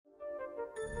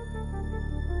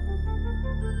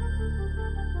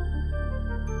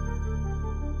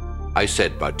I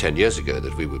said about 10 years ago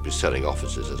that we would be selling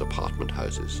offices as apartment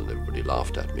houses, and everybody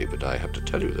laughed at me, but I have to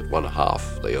tell you that one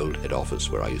half, the old head office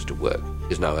where I used to work,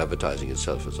 is now advertising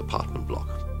itself as apartment block.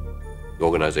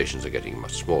 Organizations are getting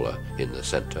much smaller in the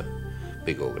center,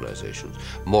 big organizations.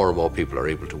 More and more people are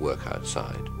able to work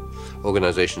outside.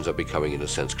 Organizations are becoming, in a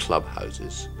sense,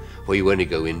 clubhouses, where you only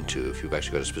go into if you've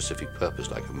actually got a specific purpose,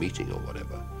 like a meeting or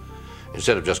whatever,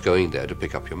 instead of just going there to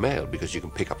pick up your mail, because you can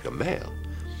pick up your mail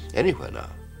anywhere now.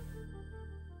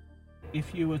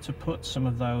 If you were to put some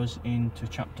of those into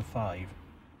Chapter 5,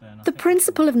 the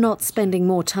principle of not spending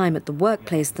more time at the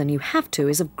workplace than you have to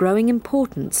is of growing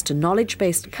importance to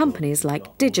knowledge-based companies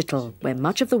like Digital, where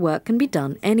much of the work can be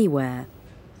done anywhere.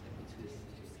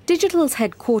 Digital's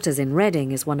headquarters in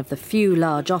Reading is one of the few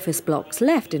large office blocks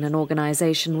left in an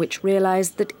organisation which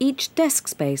realised that each desk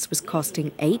space was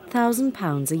costing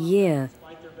 £8,000 a year.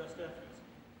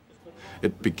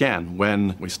 It began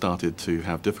when we started to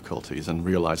have difficulties and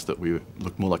realised that we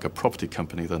looked more like a property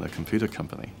company than a computer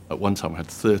company. At one time we had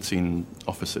 13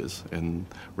 offices in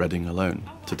Reading alone.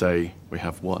 Today we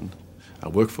have one. Our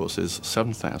workforce is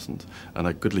 7,000, and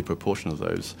a goodly proportion of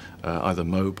those either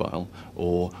mobile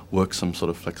or work some sort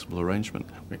of flexible arrangement.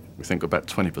 We think about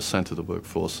 20% of the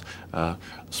workforce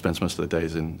spends most of their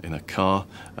days in a car,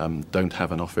 don't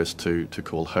have an office to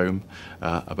call home,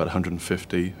 about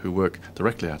 150 who work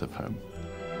directly out of home.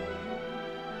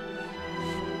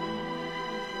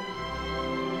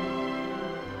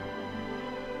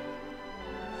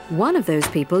 One of those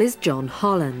people is John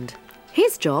Holland.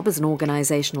 His job as an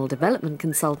organisational development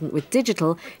consultant with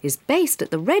Digital is based at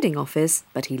the Reading office,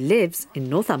 but he lives in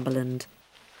Northumberland.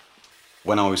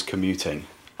 When I was commuting,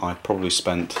 I probably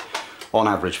spent, on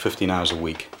average, 15 hours a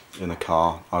week in the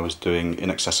car. I was doing in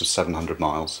excess of 700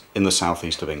 miles in the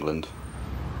southeast of England.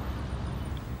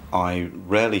 I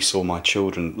rarely saw my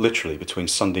children, literally, between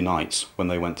Sunday nights when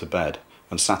they went to bed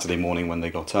and Saturday morning when they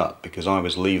got up, because I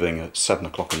was leaving at 7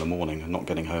 o'clock in the morning and not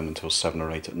getting home until 7 or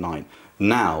 8 at night.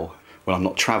 Now, when I'm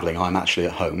not travelling, I'm actually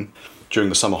at home. During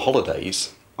the summer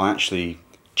holidays, I actually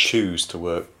choose to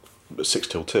work 6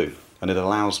 till 2, and it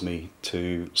allows me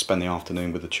to spend the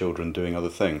afternoon with the children doing other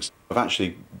things. I've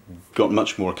actually got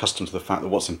much more accustomed to the fact that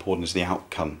what's important is the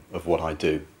outcome of what I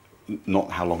do,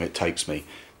 not how long it takes me.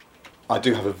 I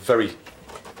do have a very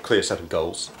clear set of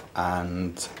goals,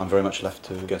 and I'm very much left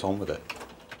to get on with it.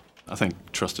 I think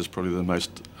trust is probably the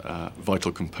most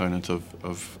vital component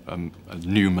of a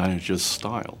new manager's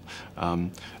style.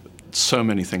 So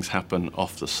many things happen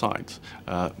off the site.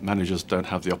 Managers don't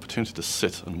have the opportunity to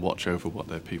sit and watch over what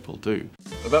their people do.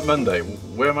 About Monday,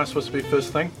 where am I supposed to be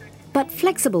first thing? But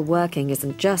flexible working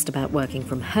isn't just about working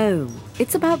from home.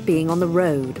 It's about being on the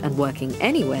road and working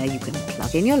anywhere you can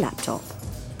plug in your laptop.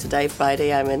 Today,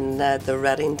 Friday, I'm in the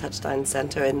Reading Touchdown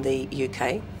Centre in the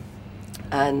UK.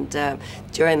 And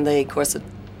during the course of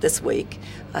this week,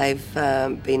 I've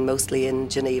been mostly in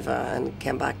Geneva and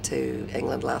came back to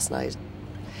England last night.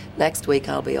 Next week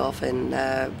I'll be off in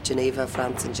Geneva,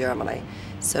 France and Germany.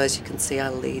 So as you can see,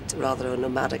 I'll lead rather a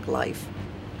nomadic life.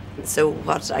 So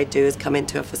what I do is come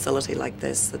into a facility like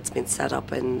this that's been set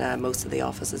up in most of the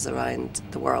offices around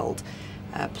the world,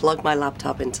 plug my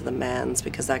laptop into the mains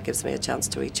because that gives me a chance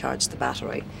to recharge the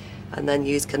battery, and then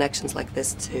use connections like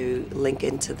this to link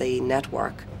into the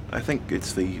network. I think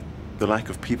it's the lack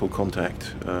of people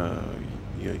contact.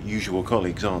 Your usual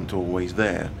colleagues aren't always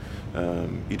there.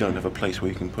 You don't have a place where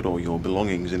you can put all your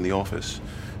belongings in the office.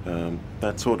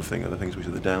 That sort of thing are the things which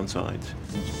are the downsides.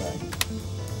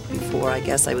 Before, I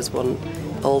guess I was one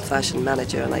old-fashioned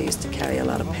manager and I used to carry a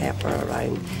lot of paper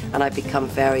around, and I've become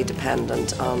very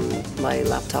dependent on my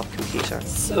laptop computer.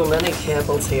 So many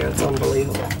cables here, it's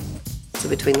unbelievable. So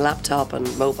between laptop and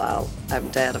mobile, I'm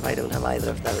dead if I don't have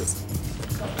either of those.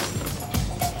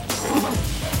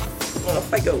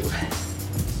 Off I go.